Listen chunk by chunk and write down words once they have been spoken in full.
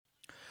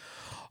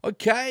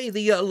Okay,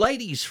 the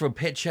ladies from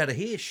Pet Chatter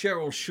here.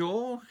 Cheryl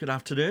Shaw, good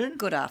afternoon.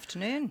 Good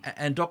afternoon.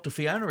 And Dr.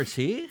 Fiona is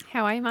here.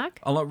 How are you, Mark?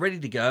 I'm ready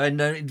to go. And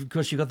of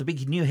course, you've got the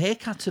big new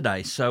haircut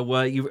today.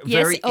 So you're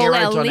Yes, very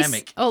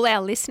aerodynamic. all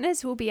our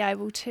listeners will be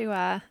able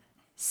to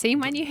see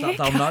my new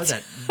haircut. They'll know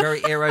that. Very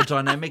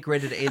aerodynamic,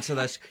 ready to answer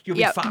those. You'll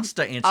be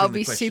faster answering the questions. I'll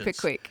be super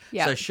quick.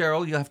 Yep. So,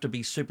 Cheryl, you have to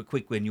be super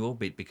quick when your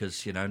bit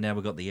because, now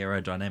we've got the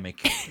aerodynamic.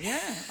 Yeah,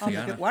 I'm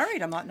a bit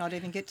worried I might not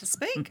even get to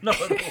speak.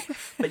 Not at all.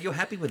 But you're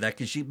happy with that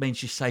because it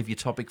means you save your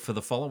topic for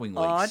the following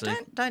week. Oh,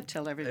 don't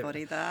tell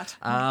everybody that.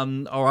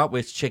 All right,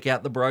 let's check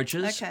out the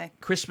brooches. Okay.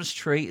 Christmas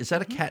tree. Is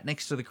that a cat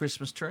next to the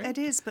Christmas tree? It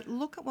is, but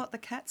look at what the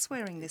cat's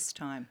wearing this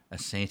time. A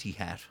Santa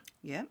hat.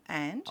 Yeah,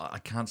 and? I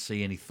can't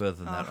see any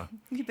further than that.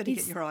 You better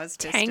get your eyes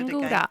tested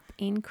tangled again. up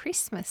in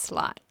Christmas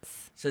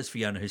lights. Says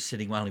Fiona, who's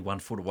sitting only 1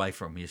 foot away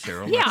from you,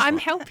 Cheryl. Yeah, That's I'm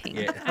right. helping.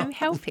 Yeah. I'm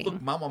helping.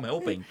 Look, Mum, I'm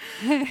helping.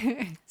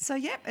 So,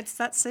 yeah, it's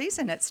that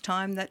season. It's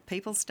time that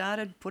people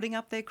started putting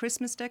up their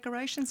Christmas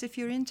decorations if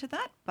you're into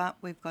that. But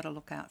we've got to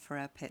look out for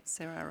our pets.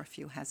 There are a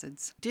few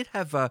hazards. Did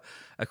have a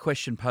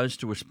question posed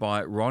to us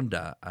by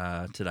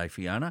Rhonda today,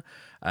 Fiona.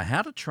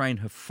 How to train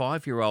her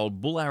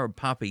 5-year-old bull Arab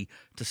puppy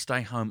to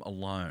stay home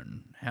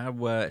alone. How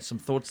some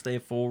thoughts there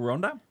for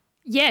Rhonda?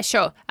 Yeah,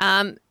 sure.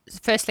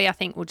 Firstly, I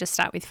think we'll just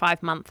start with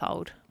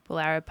 5-month-old bull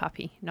Arab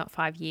puppy, not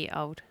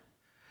 5-year-old.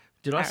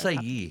 Did I Arab say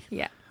puppy. year?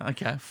 Yeah.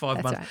 Okay, 5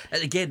 That's months. right.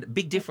 And again,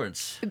 big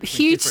difference.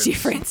 Huge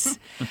difference.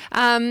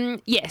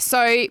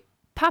 So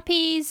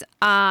puppies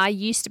are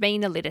used to being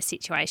in a litter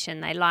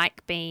situation. They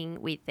like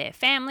being with their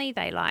family.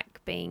 They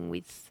like being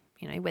with,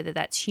 whether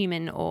that's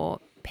human or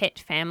pet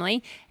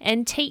family.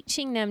 And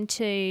teaching them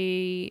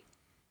to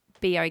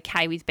be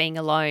okay with being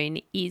alone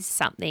is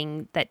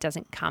something that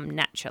doesn't come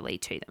naturally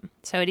to them.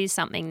 So it is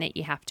something that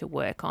you have to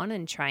work on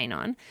and train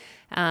on.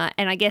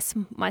 And I guess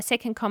my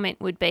second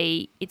comment would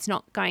be it's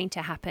not going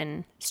to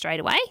happen straight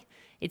away.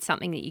 It's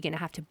something that you're going to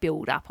have to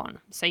build up on.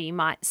 So you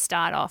might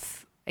start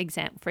off,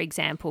 for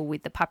example,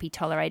 with the puppy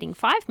tolerating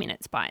 5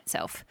 minutes by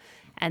itself.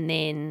 And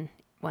then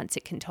once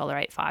it can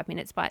tolerate 5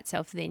 minutes by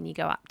itself, then you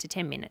go up to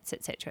 10 minutes,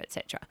 et cetera, et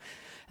cetera.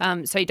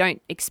 So you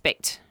don't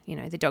expect,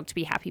 the dog to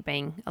be happy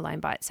being alone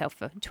by itself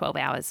for 12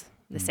 hours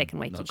the second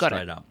week. You've got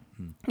straight it. up.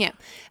 Yeah.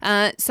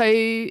 So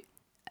a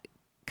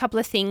couple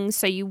of things.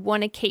 So you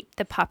want to keep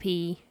the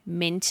puppy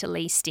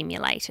mentally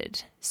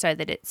stimulated so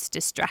that it's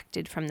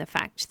distracted from the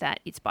fact that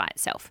it's by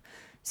itself.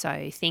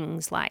 So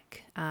things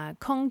like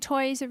Kong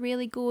toys are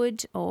really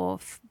good, or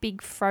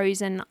big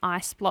frozen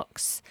ice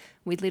blocks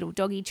with little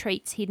doggy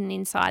treats hidden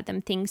inside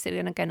them, things that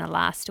are going to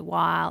last a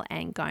while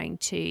and going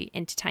to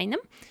entertain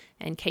them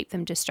and keep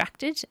them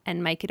distracted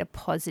and make it a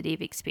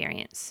positive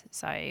experience.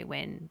 So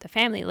when the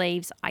family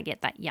leaves, I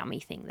get that yummy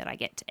thing that I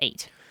get to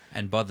eat.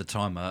 And by the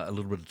time a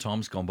little bit of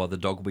time's gone by, the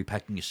dog will be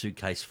packing your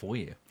suitcase for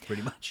you,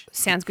 pretty much.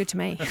 Sounds good to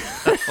me.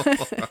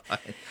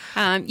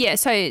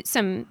 So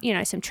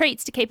some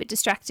treats to keep it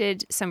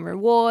distracted, some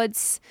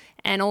rewards,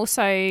 and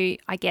also,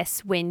 I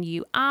guess, when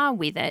you are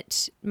with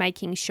it,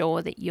 making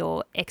sure that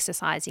you're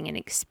exercising and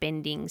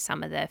expending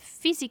some of the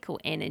physical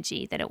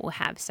energy that it will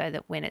have so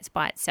that when it's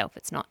by itself,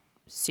 it's not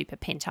super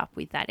pent up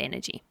with that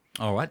energy.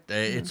 All right,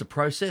 it's a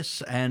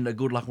process, and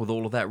good luck with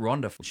all of that,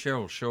 Rhonda.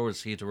 Cheryl Shaw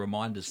is here to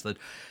remind us that,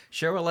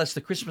 Cheryl, as the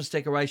Christmas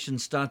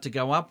decorations start to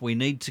go up, we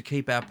need to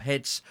keep our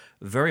pets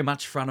very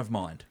much front of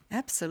mind.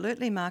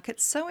 Absolutely, Mark.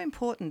 It's so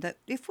important that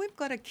if we've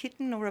got a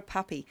kitten or a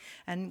puppy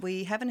and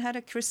we haven't had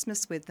a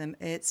Christmas with them,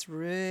 it's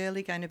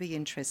really going to be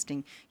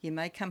interesting. You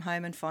may come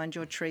home and find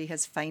your tree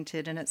has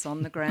fainted and it's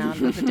on the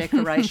ground with the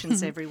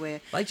decorations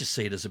everywhere. They just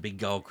see it as a big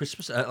gold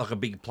Christmas, like a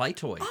big play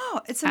toy.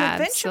 Oh, it's an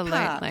adventure park.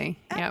 Absolutely,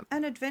 yep.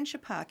 An adventure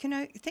park.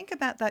 Think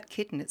about that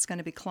kitten. It's going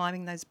to be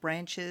climbing those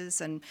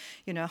branches and,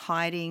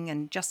 hiding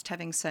and just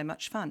having so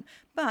much fun.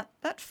 But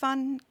that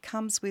fun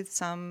comes with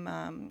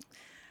some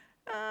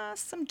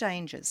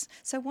dangers.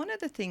 So one of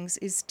the things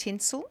is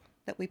tinsel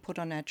that we put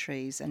on our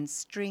trees and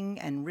string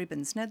and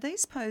ribbons. Now,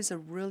 these pose a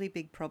really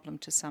big problem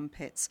to some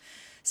pets.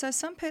 So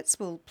some pets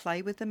will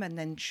play with them and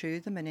then chew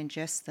them and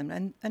ingest them.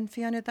 And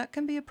Fiona, that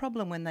can be a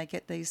problem when they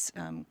get these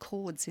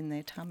cords in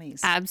their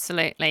tummies.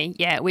 Absolutely.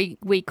 Yeah,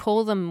 we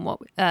call them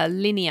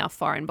linear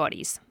foreign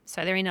bodies.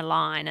 So they're in a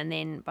line, and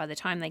then by the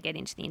time they get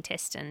into the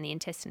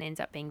intestine ends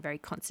up being very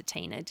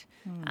concertinaed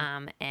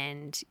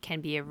and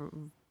can be a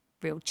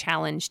real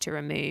challenge to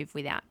remove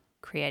without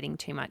creating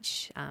too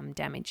much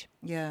damage.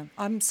 Yeah,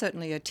 I'm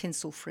certainly a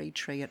tinsel-free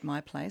tree at my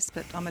place,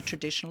 but I'm a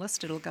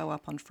traditionalist. It'll go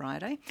up on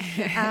Friday.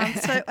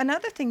 So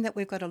another thing that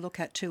we've got to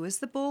look at too is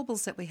the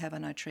baubles that we have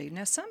on our tree.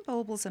 Now, some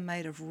baubles are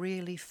made of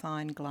really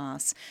fine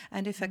glass,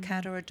 and if a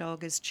cat or a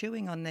dog is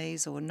chewing on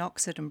these or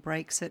knocks it and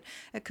breaks it,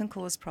 it can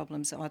cause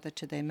problems either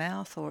to their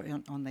mouth or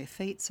on their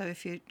feet. So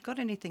if you've got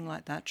anything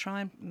like that,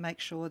 try and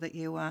make sure that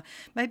you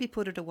maybe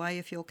put it away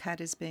if your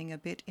cat is being a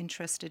bit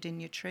interested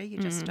in your tree. You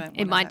just don't want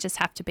It might just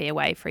have to be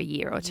away for a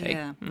year or two.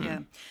 Yeah, yeah.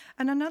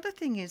 And another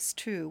thing is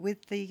too,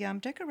 with the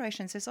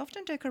decorations, there's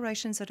often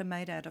decorations that are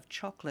made out of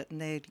chocolate and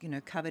they're,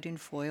 covered in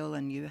foil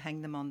and you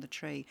hang them on the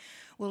tree.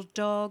 Well,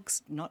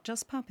 dogs, not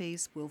just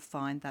puppies, will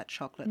find that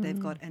chocolate. They've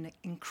got an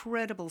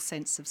incredible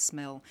sense of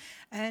smell.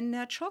 And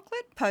now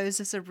chocolate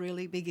poses a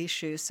really big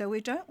issue. So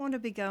we don't want to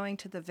be going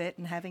to the vet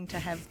and having to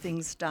have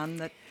things done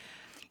that...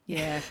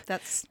 Yeah,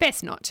 that's...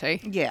 Best not to.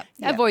 Yeah.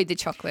 Avoid the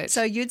chocolate.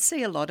 So you'd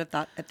see a lot of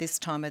that at this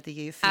time of the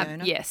year,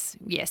 Fiona? Yes,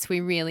 we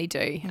really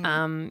do.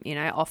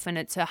 Often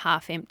it's a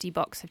half-empty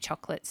box of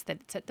chocolates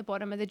that's at the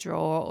bottom of the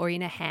drawer or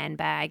in a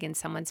handbag and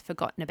someone's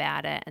forgotten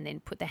about it and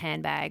then put the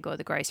handbag or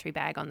the grocery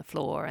bag on the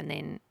floor and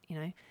then,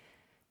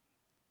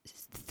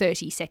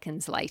 30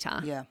 seconds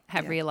later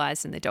have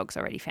realised and the dog's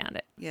already found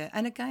it. Yeah,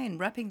 and again,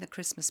 wrapping the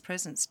Christmas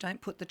presents,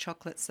 don't put the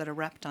chocolates that are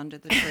wrapped under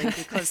the tree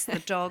because the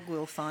dog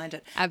will find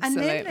it.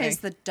 Absolutely. And then there's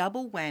the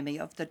double whammy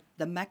of the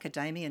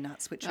macadamia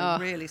nuts, which are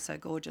really so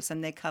gorgeous,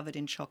 and they're covered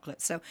in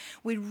chocolate. So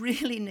we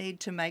really need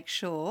to make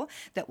sure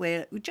that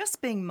we're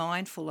just being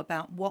mindful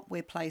about what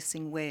we're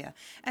placing where.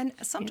 And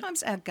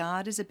sometimes our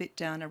guard is a bit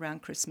down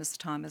around Christmas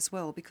time as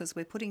well because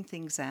we're putting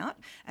things out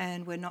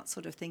and we're not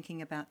sort of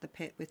thinking about the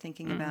pet. We're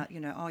thinking about,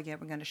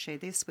 we're going to share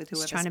this with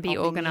whoever's trying to be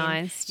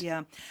organised.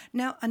 Yeah.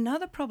 Now,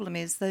 another problem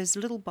is those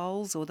little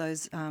bowls or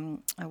those,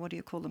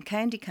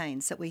 candy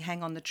canes that we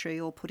hang on the tree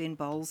or put in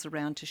bowls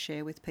around to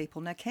share with people.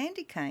 Now,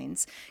 candy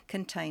canes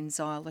contain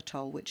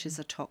xylitol, which is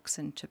a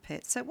toxin to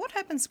pets. So what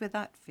happens with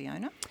that,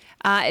 Fiona?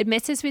 It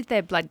messes with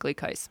their blood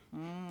glucose.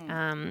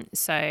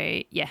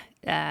 Probably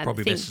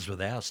messes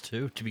with ours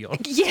too, to be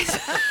honest.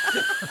 Yes.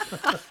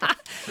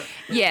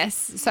 Yes.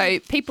 So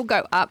people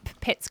go up,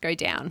 pets go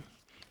down.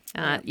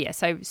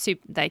 So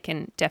they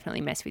can definitely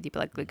mess with your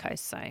blood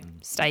glucose, so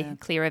stay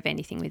clear of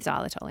anything with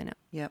xylitol in it.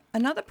 Yeah.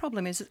 Another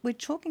problem is that we're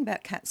talking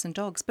about cats and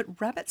dogs, but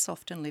rabbits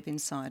often live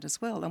inside as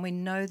well, and we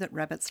know that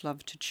rabbits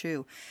love to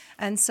chew.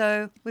 And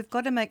so we've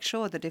got to make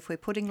sure that if we're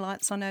putting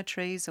lights on our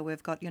trees or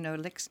we've got,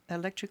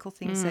 electrical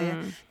things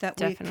there, that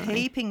definitely. we're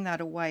keeping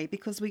that away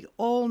because we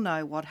all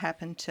know what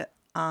happened to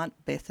Aunt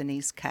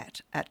Bethany's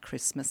cat at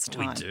Christmas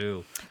time. We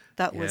do.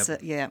 That was,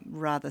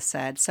 rather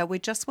sad. So we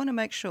just want to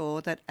make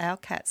sure that our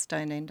cats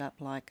don't end up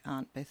like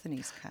Aunt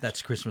Bethany's cat.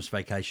 That's Christmas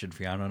Vacation,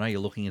 Fiona. I know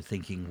you're looking and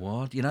thinking,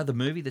 what? You know the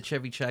movie, the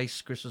Chevy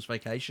Chase Christmas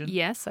Vacation?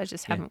 Yes, I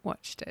just haven't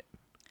watched it.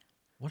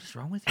 What is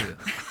wrong with you?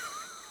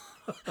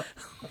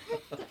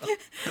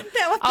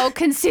 I'll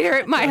consider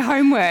it my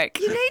homework.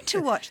 You need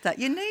to watch that.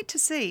 You need to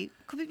see,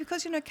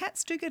 because,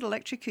 cats do get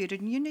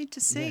electrocuted and you need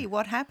to see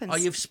what happens. Oh,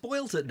 you've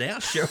spoiled it now,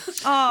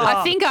 Cheryl.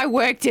 I think I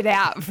worked it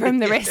out from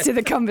the rest of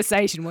the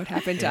conversation, what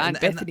happened to Aunt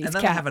Bethany's and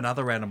then cat. they have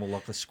another animal,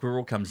 like the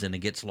squirrel comes in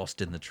and gets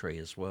lost in the tree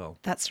as well.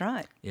 That's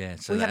right. Yeah,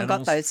 so we the haven't got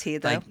animals, those here,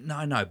 though.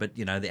 No, but,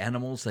 the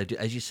animals, they do,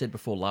 as you said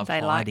before, love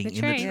They like hiding the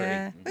in the tree. tree.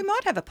 Yeah. We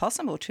might have a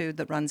possum or two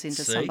that runs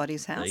into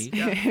somebody's house.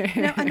 There you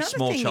go. Now, another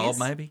Small thing child, is,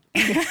 maybe.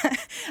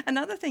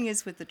 Another thing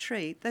is with the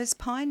tree, those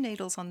pine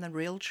needles on the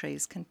real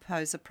trees can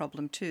pose a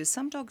problem too.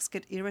 Some dogs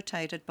get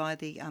irritated by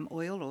the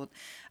oil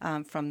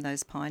or from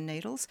those pine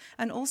needles,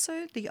 and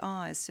also the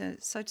eyes.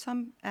 So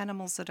some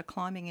animals that are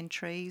climbing in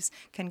trees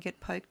can get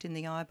poked in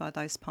the eye by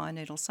those pine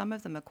needles. Some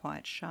of them are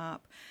quite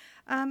sharp.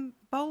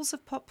 Bowls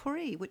of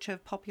potpourri, which are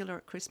popular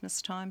at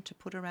Christmas time to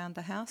put around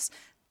the house,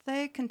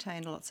 they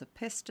contain lots of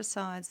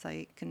pesticides,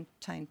 they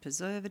contain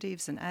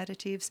preservatives and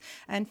additives,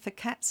 and for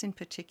cats in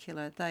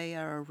particular, they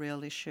are a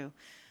real issue.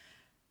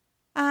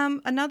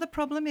 Another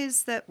problem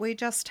is that we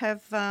just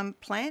have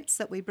plants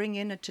that we bring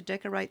in to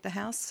decorate the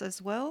house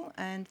as well,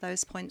 and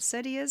those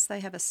poinsettias, they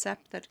have a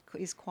sap that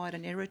is quite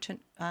an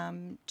irritant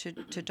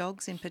to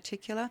dogs in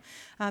particular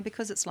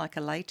because it's like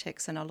a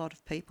latex, and a lot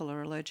of people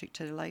are allergic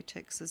to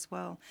latex as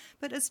well.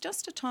 But it's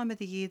just a time of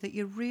the year that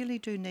you really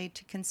do need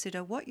to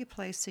consider what you're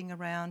placing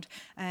around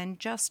and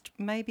just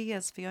maybe,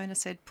 as Fiona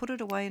said, put it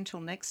away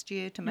until next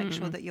year to make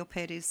sure that your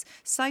pet is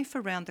safe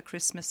around the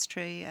Christmas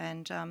tree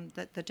and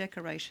that the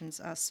decorations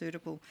are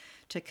suitable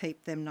to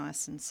keep them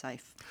nice and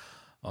safe.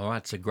 All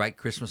right, so great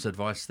Christmas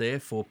advice there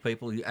for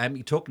people.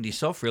 You're talking to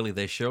yourself really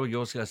there, Cheryl.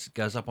 Yours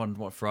goes up on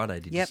what, Friday,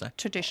 did you say? Yep,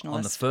 traditionalist.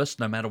 On the 1st,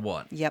 no matter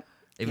what? Yep.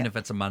 Even if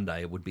it's a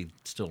Monday, it would be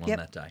still on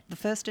that day. The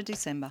 1st of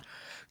December.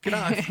 Good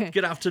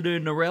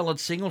afternoon, Narelle at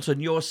Singleton.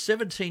 Your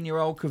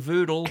 17-year-old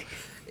cavoodle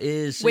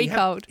is...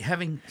 Week-old.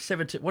 Having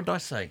 17... What did I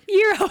say?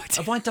 Year-old.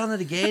 Have I done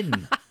it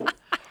again?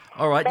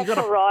 All right, That's you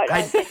got all right.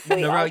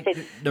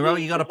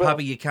 Narelle, you got a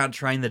puppy. You can't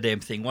train the damn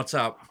thing. What's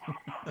up?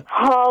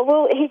 Oh,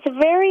 well, he's a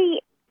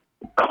very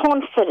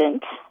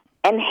confident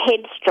and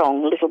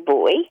headstrong little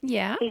boy.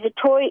 Yeah. He's a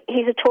toy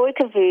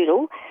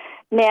cavoodle.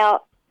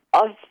 Now,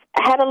 I've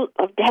had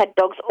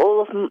dogs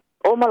all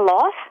my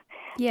life.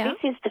 Yeah.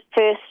 This is the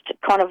first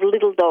kind of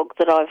little dog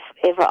that I've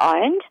ever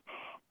owned,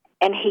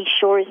 and he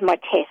sure is my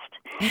test.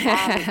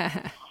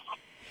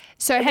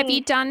 So have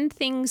you done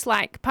things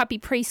like puppy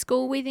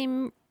preschool with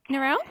him,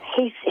 Narelle?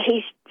 He's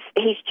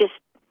just,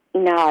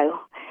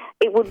 no.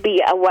 It would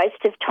be a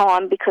waste of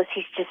time because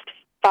he's just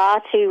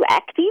far too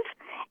active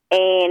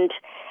and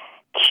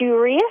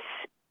curious,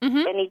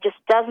 and he just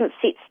doesn't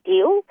sit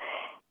still.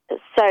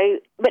 So,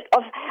 but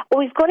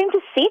we've got him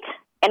to sit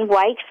and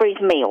wait for his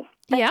meal.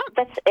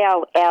 That's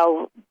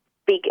our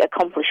big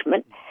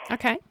accomplishment.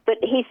 Okay. But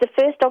he's the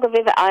first dog I've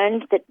ever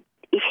owned that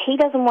if he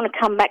doesn't want to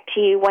come back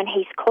to you when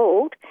he's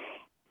called,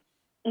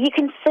 you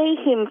can see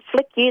him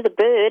flick you the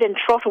bird and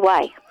trot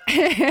away.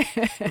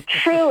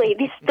 Truly,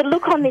 the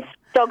look on this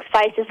dog's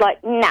face is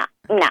like, nah,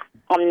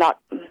 I'm not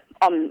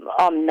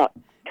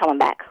coming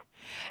back.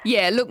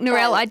 Yeah, look,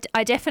 Narelle,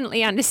 I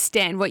definitely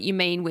understand what you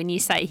mean when you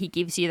say he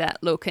gives you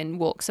that look and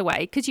walks away,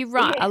 because you're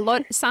right.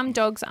 Some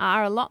dogs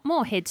are a lot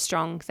more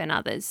headstrong than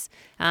others,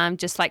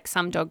 just like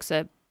some dogs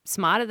are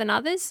smarter than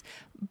others.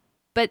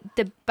 But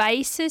the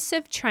basis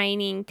of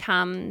training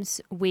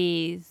comes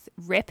with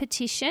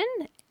repetition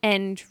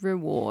and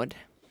reward.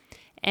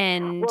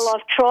 And well,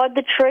 I've tried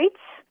the treats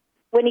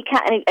when he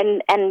can't,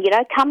 and you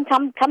know, come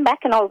back,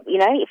 and I'll, you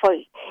know,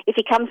 if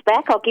he comes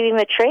back, I'll give him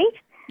a treat.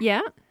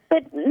 Yeah.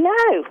 But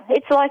no,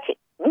 it's like,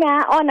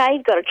 nah, I know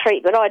you've got a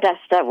treat, but I just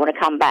don't want to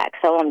come back.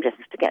 So I'm just,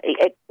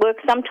 it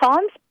works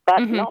sometimes, but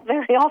not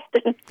very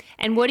often.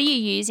 And what are you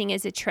using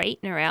as a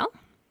treat, Narelle?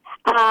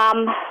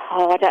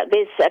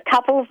 There's a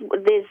couple.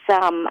 There's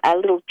a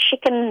little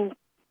chicken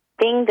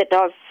thing that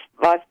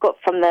I've got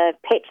from the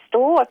pet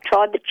store. I've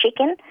tried the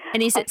chicken.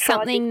 And is it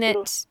something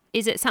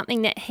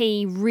that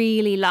he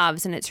really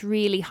loves and it's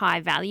really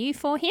high value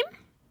for him?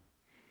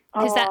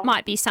 Because that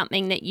might be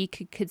something that you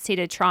could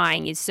consider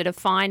trying, is sort of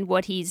find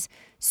what his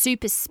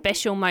super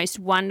special, most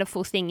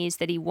wonderful thing is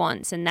that he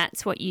wants, and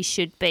that's what you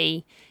should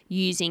be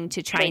using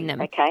to train them.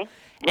 Okay.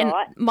 And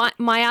right.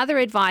 my other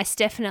advice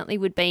definitely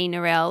would be,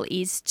 Narelle,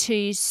 is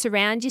to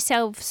surround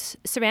yourself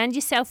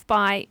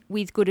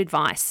with good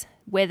advice,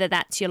 whether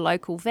that's your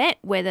local vet,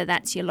 whether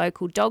that's your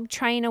local dog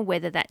trainer,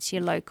 whether that's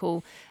your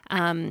local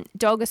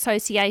dog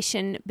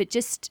association, but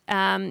just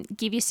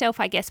give yourself,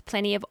 I guess,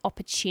 plenty of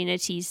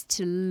opportunities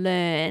to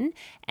learn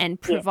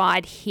and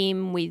provide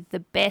him with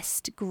the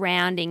best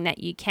grounding that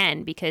you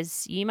can,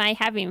 because you may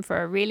have him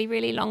for a really,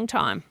 really long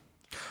time.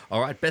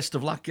 All right, best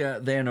of luck there,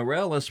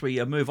 Narelle, as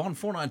we move on.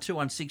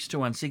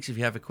 49216216 if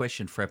you have a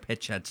question for our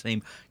Pet Chat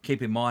team.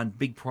 Keep in mind,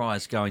 big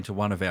prize going to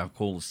one of our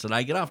callers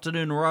today. Good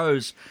afternoon,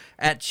 Rose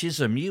at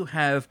Chisholm. You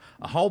have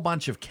a whole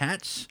bunch of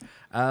cats.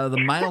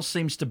 The male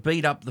seems to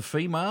beat up the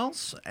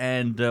females,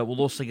 and we'll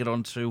also get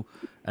on to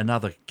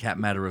another cat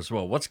matter as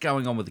well. What's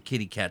going on with the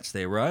kitty cats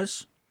there,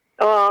 Rose?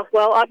 Oh,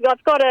 well, I've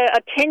got a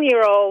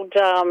 10-year-old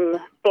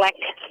black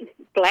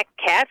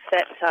cat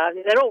that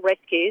they're all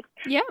rescues.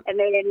 Yeah. And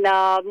then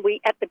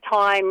at the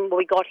time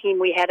we got him,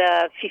 we had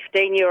a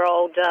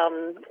 15-year-old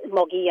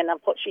Moggy, and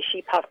unfortunately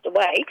she passed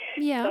away.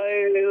 Yeah.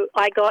 So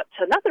I got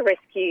another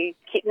rescue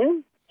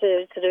kitten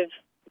to sort of,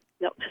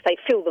 not to say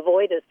fill the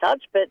void as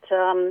such, but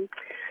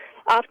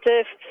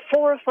after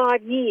 4 or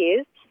 5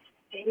 years,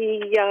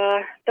 he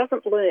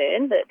doesn't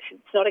learn that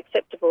it's not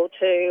acceptable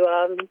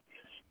to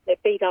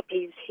beat up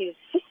his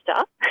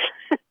sister.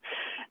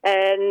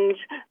 And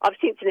I've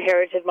since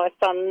inherited my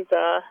son's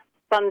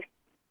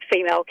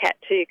female cat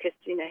too, because,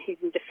 you know, he's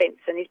in defence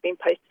and he's been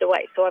posted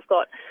away. So I've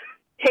got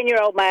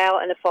 10-year-old male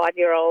and a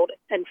 5-year-old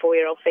and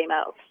 4-year-old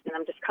females. And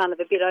I'm just kind of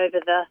a bit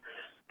over the,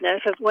 you know,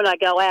 when I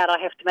go out, I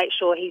have to make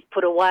sure he's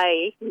put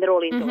away, and they're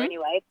all indoor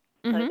anyway,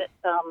 so that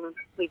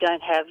we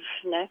don't have,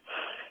 you know,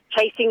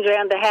 chasings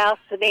around the house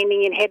and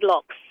ending in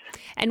headlocks.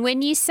 And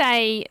when you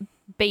say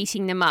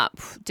beating them up,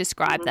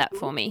 describe that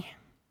for me.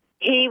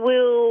 He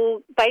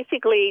will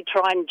basically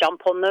try and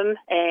jump on them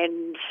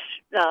and,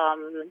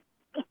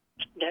 you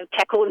know,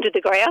 tackle them to the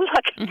ground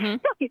like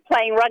he's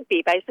playing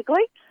rugby,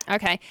 basically.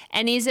 Okay.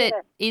 And is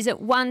it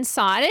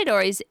one-sided,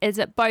 or is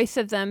it both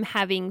of them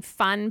having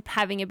fun,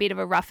 having a bit of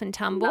a rough and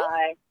tumble?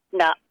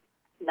 No,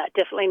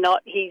 definitely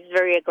not. He's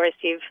very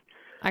aggressive.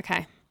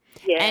 Okay.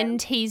 Yeah. And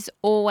he's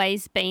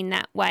always been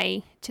that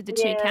way to the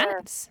two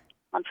cats?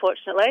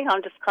 Unfortunately,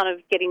 I'm just kind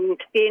of getting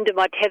to the end of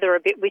my tether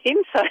a bit with him,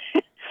 so...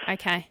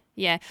 Okay,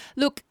 yeah.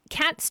 Look,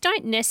 cats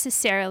don't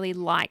necessarily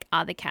like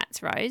other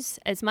cats, Rose.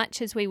 As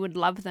much as we would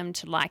love them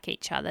to like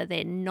each other,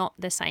 they're not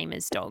the same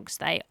as dogs.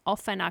 They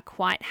often are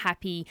quite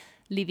happy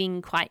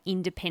living quite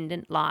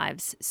independent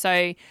lives.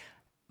 So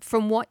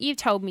from what you've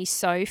told me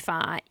so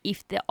far,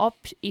 if the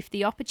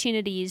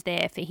opportunity is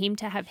there for him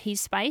to have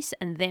his space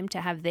and them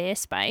to have their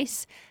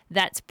space,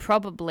 that's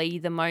probably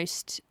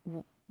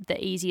the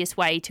easiest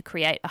way to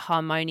create a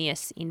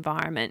harmonious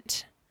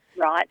environment.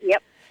 Right,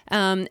 yep.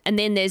 And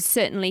then there's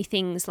certainly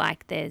things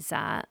like there's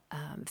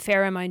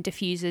pheromone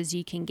diffusers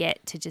you can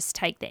get to just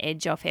take the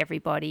edge off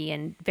everybody,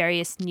 and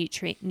various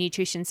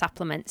nutrition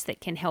supplements that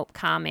can help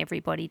calm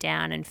everybody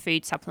down, and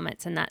food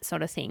supplements and that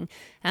sort of thing.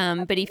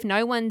 But if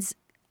no one's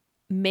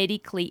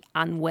medically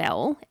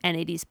unwell and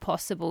it is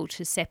possible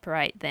to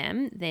separate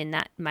them, then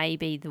that may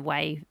be the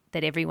way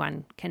that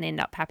everyone can end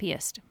up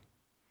happiest.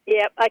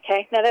 Yeah,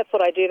 okay. Now that's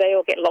what I do. They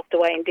all get locked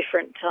away in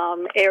different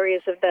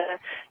areas of the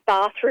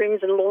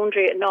bathrooms and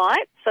laundry at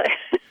night. So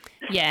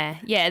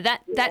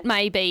that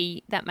may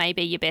be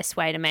your best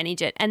way to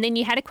manage it. And then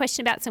you had a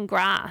question about some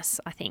grass,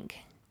 I think.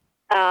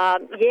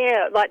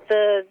 Like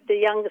the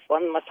youngest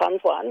one, my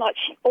son's one, like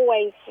she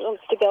always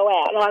wants to go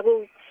out, and I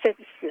will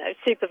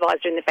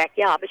supervised her in the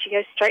backyard, but she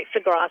goes straight for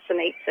grass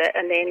and eats it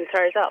and then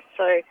throws up.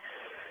 So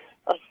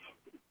I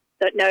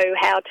don't know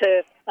how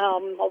to,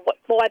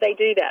 why they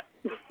do that.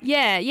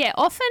 Yeah.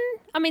 Often,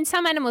 I mean,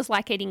 some animals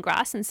like eating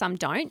grass and some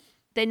don't.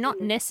 They're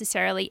not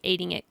necessarily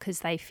eating it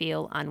because they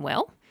feel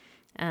unwell.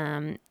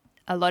 A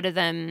lot of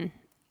them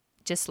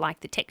just like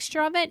the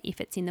texture of it.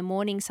 If it's in the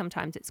morning,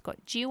 sometimes it's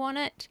got dew on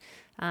it.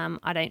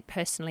 I don't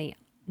personally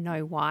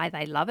know why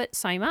they love it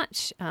so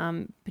much.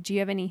 But do you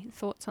have any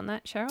thoughts on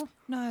that, Cheryl?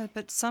 No,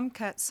 but some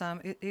cats,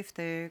 if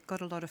they've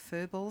got a lot of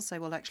fur balls, they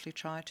will actually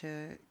try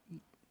to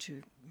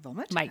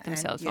vomit. Make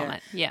themselves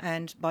vomit, yeah.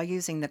 And by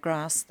using the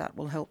grass, that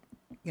will help,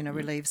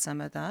 relieve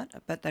some of that.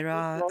 But there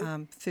are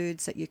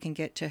foods that you can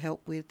get to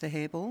help with the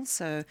hairballs,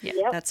 so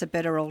that's a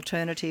better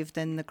alternative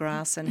than the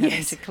grass and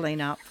having to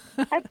clean up.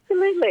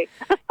 Absolutely.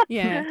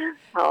 Yeah.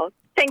 Oh,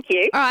 thank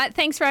you. All right,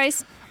 thanks,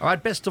 Rose. All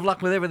right, best of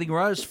luck with everything,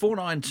 Rose.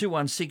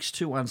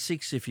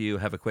 49216216 if you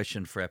have a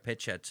question for our Pet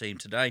Chat team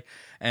today.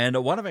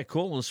 And one of our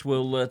callers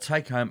will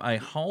take home a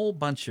whole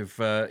bunch of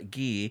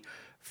gear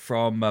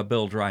from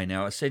Beldray.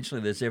 Now, essentially,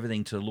 there's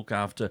everything to look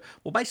after.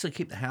 Well, basically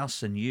keep the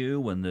house and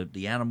you and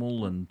the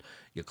animal and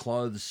your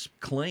clothes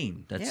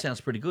clean. That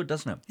sounds pretty good,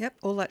 doesn't it? Yep,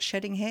 all that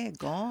shedding hair,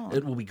 gone.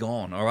 It will be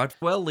gone. All right.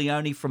 Well,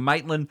 Leonie from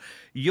Maitland,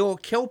 your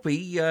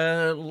Kelpie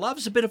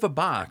loves a bit of a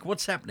bark.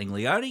 What's happening,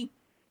 Leonie?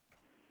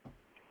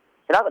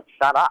 She doesn't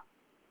shut up.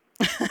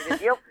 She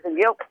just yelps and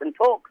yelps and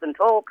talks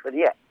and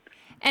yeah.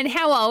 And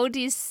how old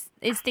is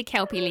the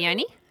Kelpie,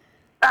 Leonie?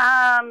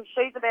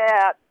 She's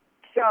about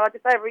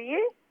just over a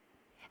year.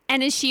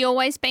 And has she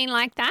always been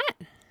like that?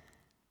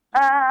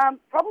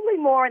 Probably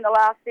more in the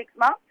last 6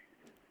 months.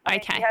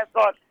 Okay. She has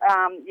got,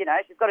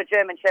 she's got a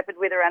German Shepherd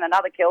with her and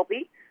another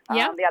Kelpie. The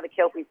other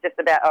Kelpie's just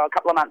about a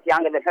couple of months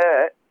younger than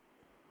her.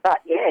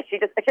 But, yeah, she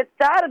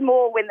started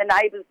more when the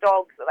neighbours'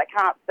 dogs that they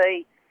can't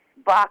see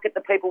bark at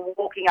the people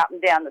walking up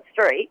and down the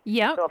street.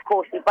 Yep. So, of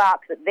course, she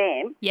barks at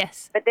them.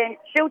 Yes. But then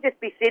she'll just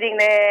be sitting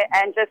there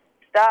and just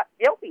start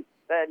yelping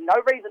for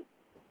no reason.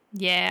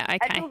 Yeah,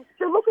 okay. And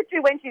she'll look at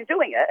you when she's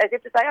doing it as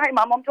if to say, hey,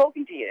 Mum, I'm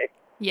talking to you.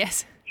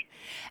 Yes.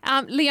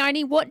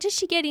 Leonie, what does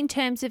she get in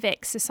terms of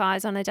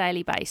exercise on a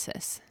daily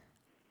basis?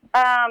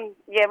 Runs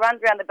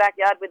around the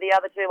backyard with the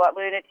other two like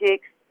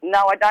lunatics.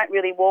 No, I don't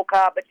really walk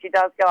her, but she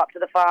does go up to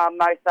the farm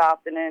most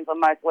afternoons on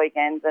most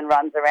weekends and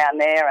runs around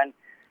there, and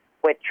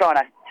we're trying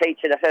to teach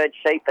her to herd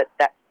sheep, but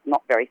that's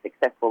not very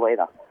successful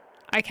either.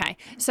 Okay,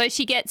 so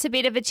she gets a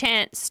bit of a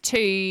chance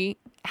to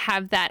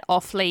have that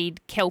off-lead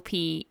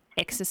Kelpie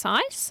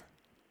exercise?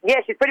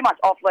 Yeah, she's pretty much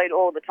off-lead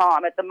all the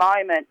time. At the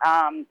moment,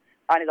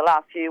 only the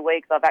last few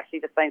weeks, I've actually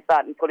just been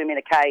starting to put him in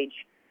a cage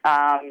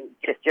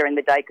just during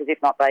the day, because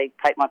if not, they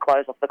take my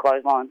clothes off the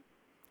clothesline.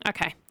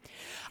 Okay.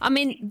 I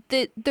mean,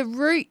 the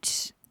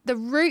root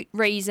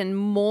reason,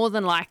 more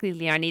than likely,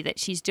 Leonie, that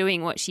she's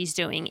doing what she's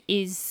doing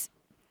is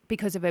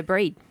because of her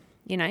breed.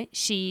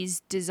 She's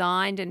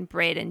designed and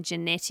bred and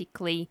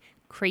genetically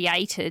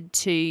created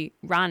to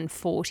run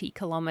 40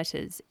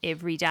 kilometres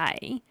every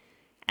day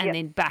and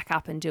then back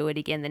up and do it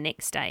again the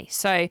next day.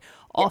 So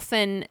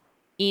often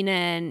in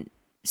a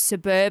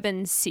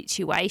suburban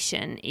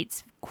situation,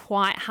 it's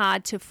quite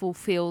hard to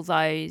fulfil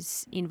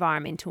those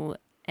environmental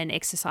and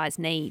exercise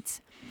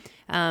needs.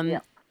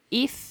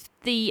 If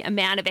the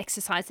amount of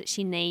exercise that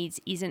she needs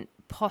isn't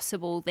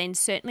possible, then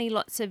certainly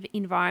lots of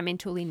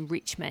environmental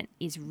enrichment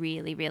is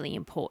really, really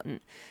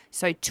important.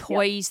 So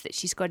toys that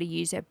she's got to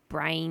use her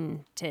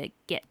brain to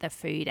get the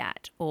food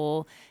at,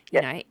 or,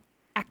 you know,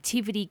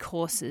 activity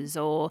courses,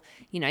 or,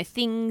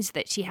 things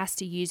that she has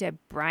to use her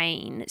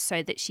brain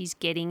so that she's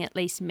getting at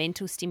least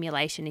mental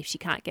stimulation if she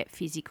can't get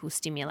physical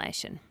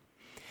stimulation.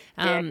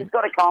 She's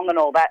got a Kong and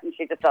all that, and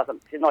she just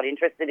doesn't, she's not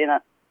interested in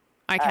it.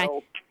 Okay. At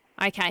all.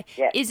 Okay.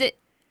 Yeah. Is it,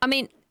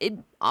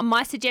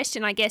 my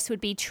suggestion, I guess,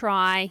 would be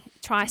try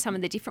some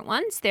of the different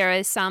ones. There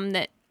are some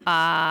that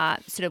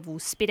sort of will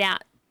spit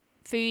out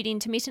food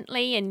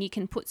intermittently, and you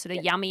can put sort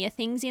of yummier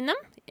things in them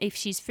if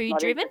she's food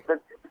driven.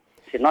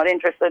 She's not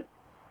interested.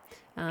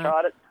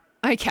 Tried it.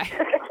 Okay.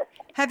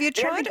 Have you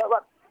tried it?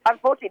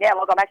 Unfortunately now,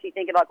 I'm actually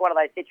thinking like one of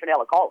those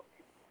citronella collars.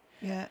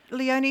 Yeah.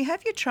 Leonie,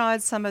 have you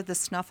tried some of the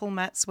snuffle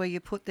mats where you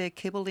put their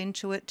kibble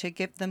into it to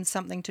give them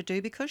something to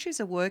do? Because she's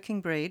a working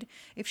breed,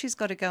 if she's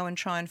got to go and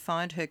try and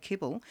find her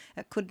kibble,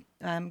 it could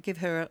give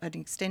her an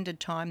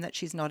extended time that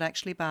she's not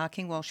actually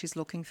barking while she's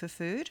looking for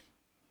food.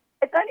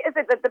 It's only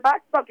the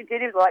bark's not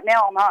continuous. Like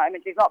now I'm home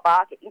and she's not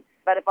barking,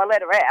 but if I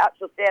let her out,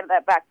 she'll stand at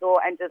that back door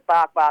and just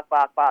bark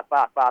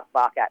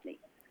at me.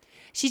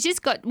 She's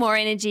just got more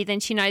energy than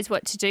she knows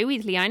what to do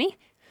with, Leonie.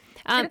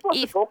 She just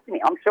wants to talk to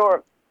me, I'm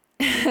sure.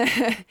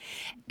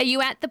 Are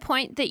you at the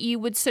point that you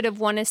would sort of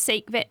want to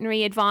seek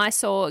veterinary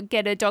advice or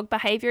get a dog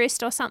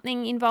behaviourist or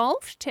something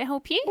involved to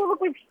help you? Well,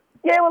 look,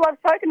 I've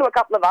spoken to a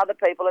couple of other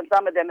people, and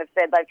some of them have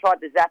said they've tried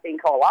the zapping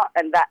collar,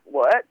 and that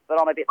works, but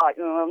I'm a bit like,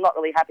 I'm not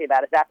really happy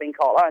about a zapping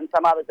collar, and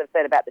some others have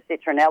said about the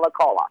citronella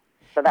collar,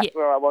 so that's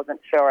where I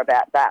wasn't sure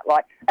about that.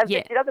 Like, as I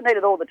said, she doesn't need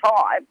it all the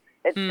time.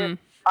 It's just,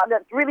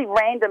 it's really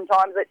random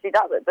times that she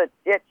does it, but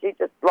she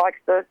just likes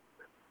to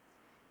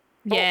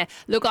Yeah,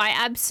 look, I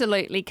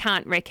absolutely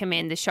can't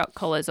recommend the shock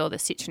collars or the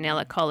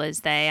citronella collars.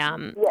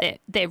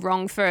 They're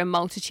wrong for a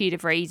multitude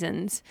of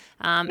reasons,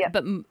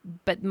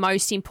 but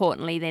most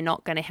importantly, they're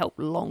not going to help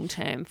long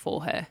term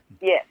for her.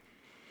 Yeah,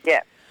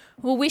 yeah.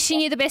 Well, wishing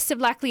you the best of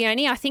luck,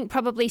 Leonie. I think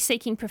probably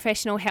seeking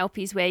professional help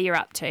is where you're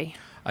up to.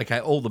 Okay,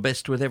 all the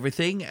best with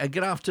everything.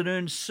 Good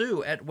afternoon,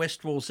 Sue at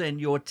West Wallsend.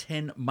 Your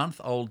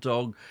 10-month-old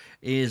dog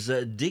is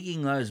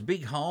digging those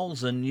big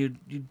holes, and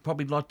you'd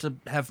probably like to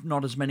have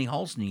not as many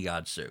holes in your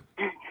yard, Sue.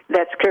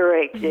 That's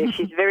correct. Yeah,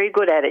 she's very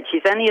good at it.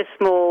 She's only a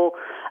small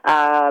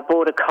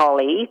border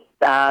collie,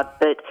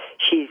 but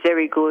she's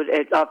very good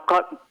at. I've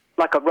got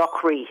like a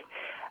rockery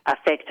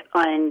effect,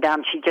 and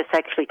she just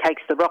actually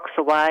takes the rocks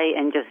away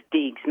and just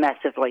digs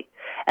massively,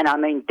 and I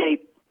mean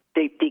deep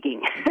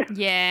digging.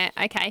 Yeah.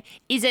 Okay.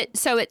 Is it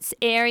so? It's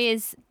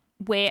areas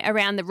where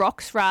around the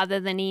rocks rather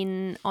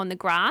than on the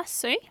grass,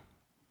 Sue?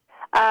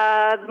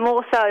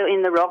 More so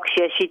in the rocks.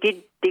 Yeah, she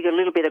did dig a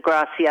little bit of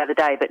grass the other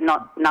day, but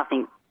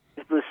nothing.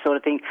 This sort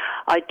of thing.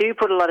 I do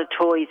put a lot of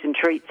toys and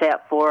treats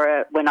out for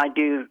her when I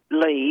do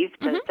leave,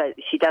 so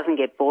she doesn't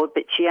get bored,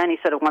 but she only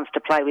sort of wants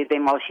to play with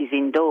them while she's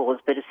indoors.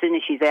 But as soon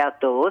as she's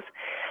outdoors,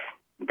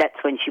 that's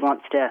when she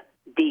wants to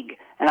dig.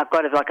 And I've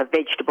got like a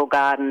vegetable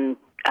garden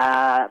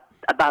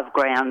above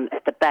ground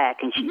at the back,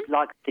 and she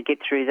likes to get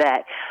through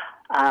that.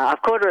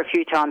 I've caught her a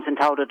few times and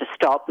told her to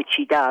stop, which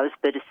she does,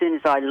 but as soon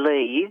as I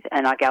leave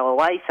and I go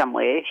away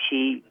somewhere,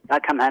 I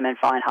come home and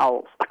find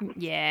holes.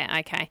 Yeah,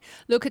 okay.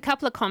 Look, a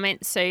couple of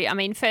comments, Sue. I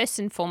mean, first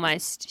and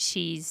foremost,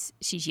 she's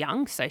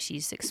young, so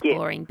she's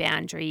exploring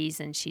boundaries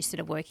and she's sort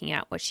of working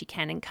out what she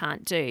can and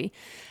can't do.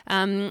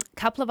 A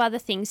couple of other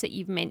things that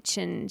you've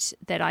mentioned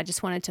that I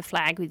just wanted to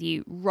flag with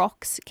you.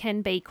 Rocks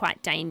can be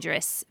quite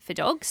dangerous for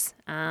dogs.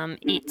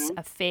 It's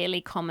a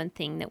fairly common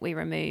thing that we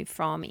remove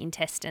from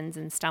intestines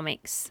and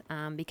stomachs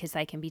because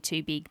they can be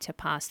too big to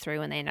pass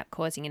through and they end up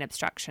causing an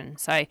obstruction.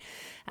 So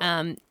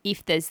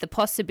if there's the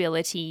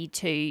possibility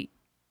to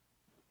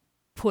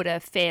put a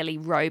fairly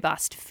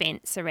robust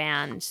fence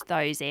around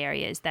those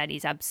areas, that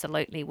is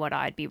absolutely what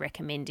I'd be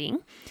recommending.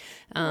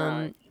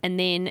 And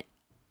then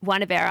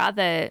one of our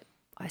other,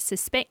 I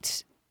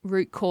suspect,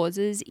 root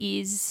causes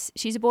is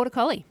she's a border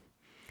collie.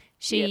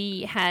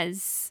 She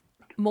has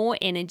more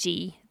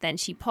energy than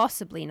she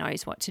possibly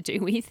knows what to do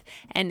with,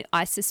 and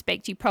I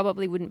suspect you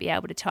probably wouldn't be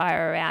able to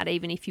tire her out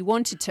even if you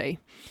wanted to.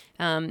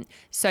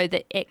 So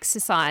the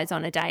exercise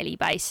on a daily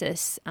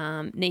basis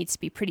needs to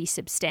be pretty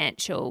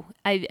substantial.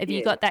 Have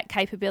you got that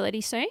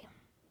capability, Sue?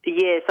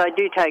 Yes, I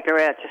do take her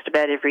out just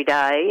about every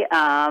day.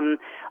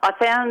 I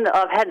found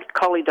I've had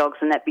collie dogs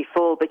and that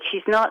before, but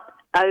she's not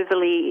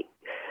overly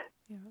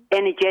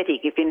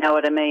energetic, if you know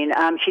what I mean.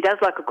 She does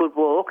like a good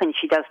walk, and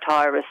she does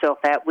tire herself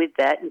out with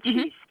that, and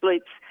she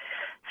sleeps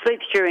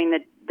during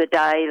the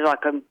day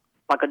like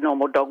a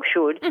normal dog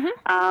should.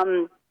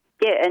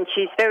 And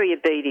she's very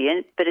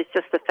obedient, but it's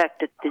just the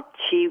fact that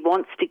she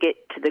wants to get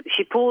to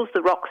she pulls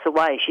the rocks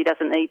away. She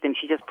doesn't eat them.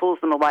 She just pulls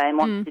them away and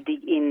wants to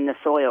dig in the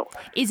soil.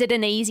 Is it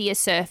an easier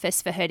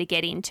surface for her to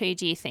get into,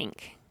 do you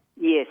think?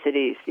 Yes, it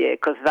is, yeah,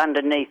 because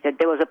underneath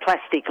there was a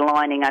plastic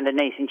lining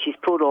underneath, and she's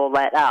pulled all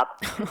that up.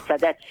 So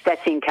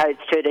that's encouraged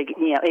her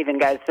to even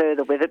go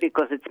further with it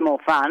because it's more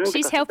fun.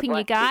 She's helping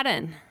your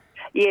garden.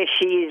 Yes,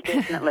 she is,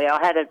 definitely. I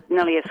had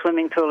nearly a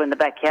swimming pool in the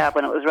backyard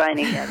when it was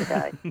raining the other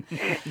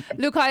day.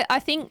 Look, I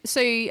think,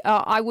 Sue,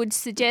 I would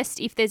suggest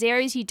if there's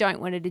areas you don't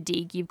want her to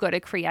dig, you've got to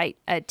create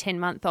a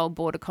 10-month-old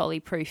border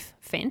collie-proof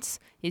fence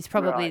is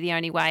probably the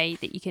only way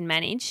that you can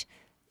manage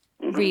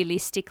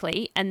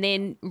realistically, and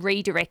then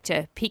redirect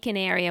her. Pick an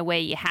area where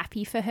you're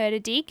happy for her to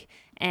dig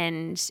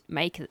and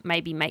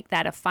maybe make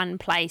that a fun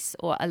place,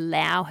 or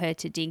allow her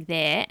to dig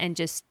there, and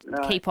just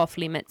keep off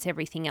limits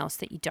everything else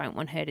that you don't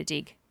want her to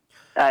dig.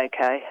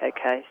 Okay.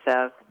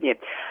 So, yeah.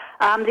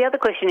 The other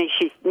question is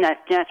she's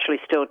naturally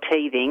still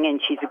teething, and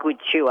she's a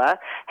good chewer.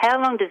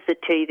 How long does the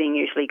teething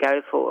usually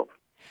go for?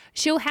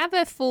 She'll have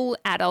her full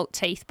adult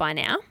teeth by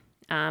now.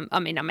 I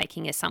mean, I'm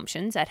making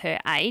assumptions at her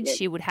age.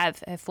 She would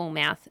have her full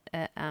mouth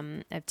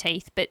of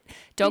teeth, but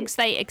dogs,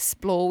 they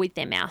explore with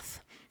their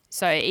mouth.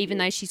 So even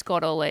though she's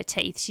got all her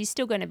teeth, she's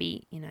still going to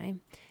be,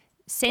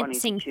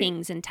 sensing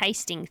things and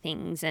tasting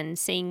things and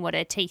seeing what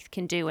her teeth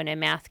can do and her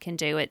mouth can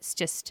do. It's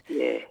just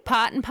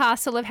part and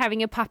parcel of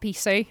having a puppy,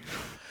 Sue.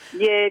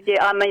 Yeah.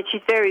 I mean,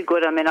 she's very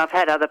good. I mean, I've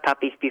had other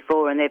puppies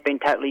before and they've been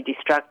totally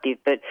destructive,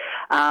 but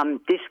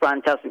this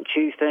one doesn't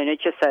chew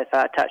furniture, so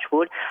far, touch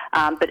wood.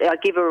 But I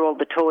give her all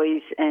the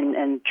toys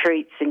and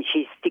treats, and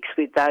she sticks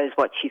with those,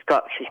 what she's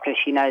got, because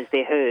she knows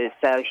they're hers.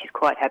 So she's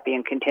quite happy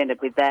and contented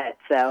with that.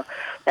 So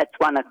that's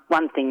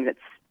one thing that's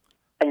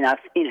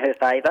in her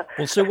favour.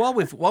 Well, so while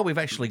we've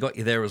actually got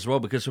you there as well,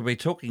 because we'll be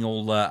talking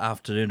all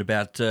afternoon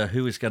about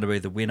who is going to be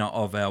the winner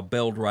of our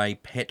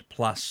Beldray Pet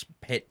Plus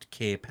Pet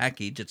Care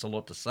Package. It's a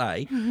lot to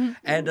say.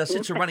 And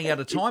since we're running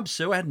out of time,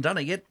 Sue, I hadn't done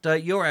it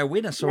yet, you're our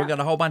winner, so we've got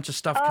a whole bunch of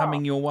stuff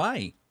coming your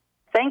way.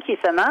 thank you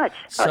so much.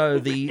 So I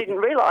didn't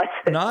realise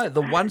it. No,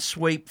 the one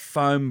sweep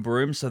foam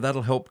broom, so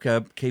that'll help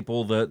keep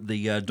all the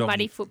dog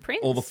Muddy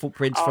footprints? all the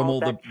footprints from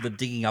all that's- the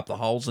digging up the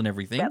holes and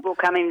everything. That will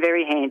come in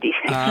very handy.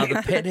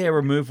 The pet hair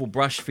removal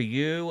brush for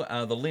you,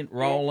 the lint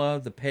roller,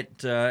 the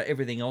pet,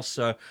 everything else.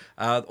 So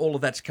all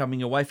of that's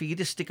coming away for you.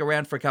 Just stick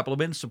around for a couple of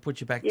minutes. I'll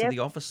put you back to the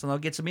office and I'll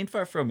get some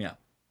info from you.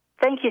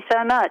 Thank you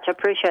so much. I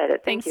appreciate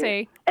it. Thank Thanks,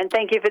 you. Sue. And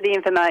thank you for the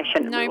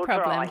information. No We'll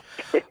problem.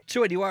 try.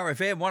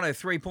 2NURFM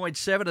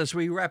 103.7 as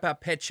we wrap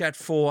up Pet Chat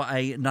for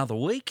another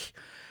week.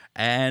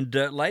 And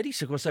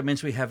ladies, of course, that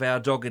means we have our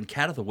dog and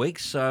cat of the week.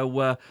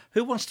 So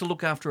who wants to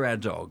look after our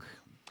dog?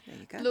 There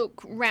you go.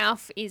 Look,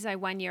 Ralph is a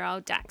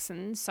 1-year-old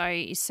Dachshund, so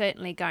he's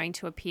certainly going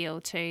to appeal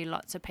to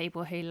lots of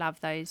people who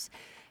love those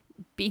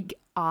big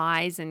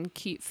eyes and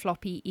cute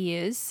floppy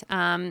ears.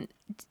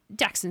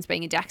 Dachshunds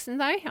being a Dachshund,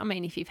 though, I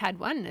mean, if you've had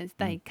one,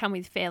 they come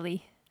with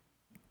fairly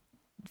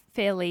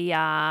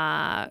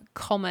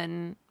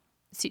common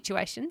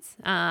situations.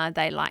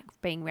 They like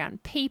being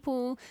around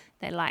people.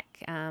 They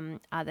like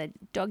other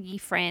doggy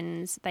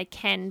friends. They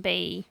can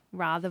be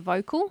rather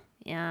vocal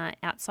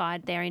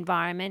outside their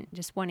environment,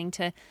 just wanting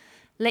to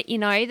let you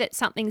know that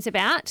something's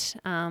about.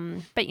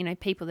 But, you know,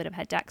 people that have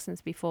had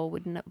Dachshunds before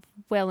would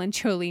well and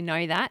truly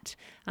know that.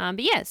 But,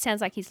 yeah, it sounds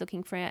like he's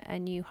looking for a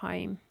new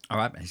home. All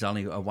right, he's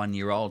only a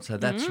 1-year-old, so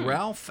that's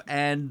Ralph.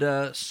 And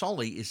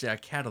Solly is our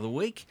cat of the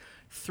week.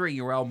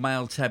 3-year-old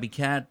male tabby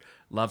cat,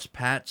 loves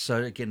Pat,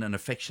 so again, an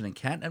affectionate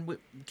cat. And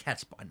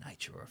cats by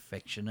nature are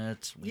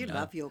affectionate. You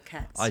love your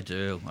cats. I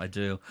do.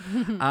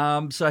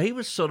 So he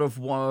was sort of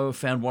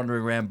found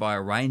wandering around by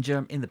a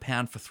ranger in the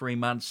pound for 3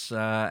 months,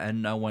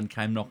 and no one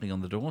came knocking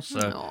on the door.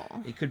 So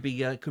it could be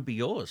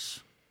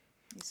yours.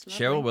 It's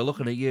lovely. Cheryl, we're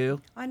looking at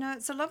you. I know,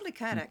 it's a lovely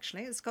cat,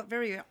 actually. It's got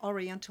very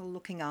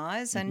oriental-looking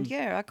eyes, and,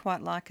 yeah, I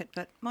quite like it,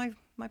 but my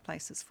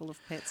place is full of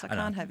pets. I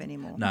can't have any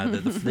more. No,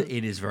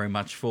 it is very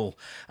much full.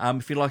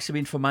 If you'd like some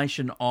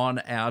information on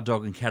our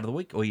dog and cat of the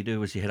week, all you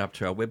do is you head up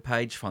to our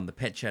webpage, find the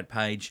Pet Chat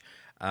page,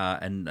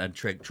 and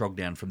trog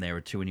down from there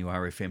at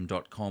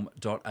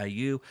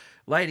 2NURFM.com.au.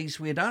 Ladies,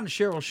 we're done.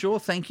 Cheryl Shaw,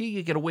 thank you.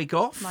 You get a week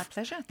off. My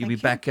pleasure. You'll be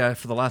back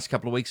for the last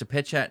couple of weeks of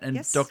Pet Chat. And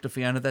Yes. Dr.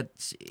 Fiona,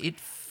 that's it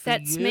for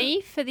That's you?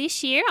 me for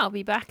this year. I'll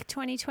be back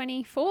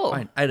 2024.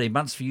 Right, 18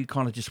 months for you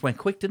kind of just went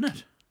quick, didn't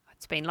it?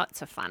 It's been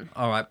lots of fun.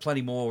 All right,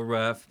 plenty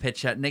more Pet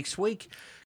Chat next week.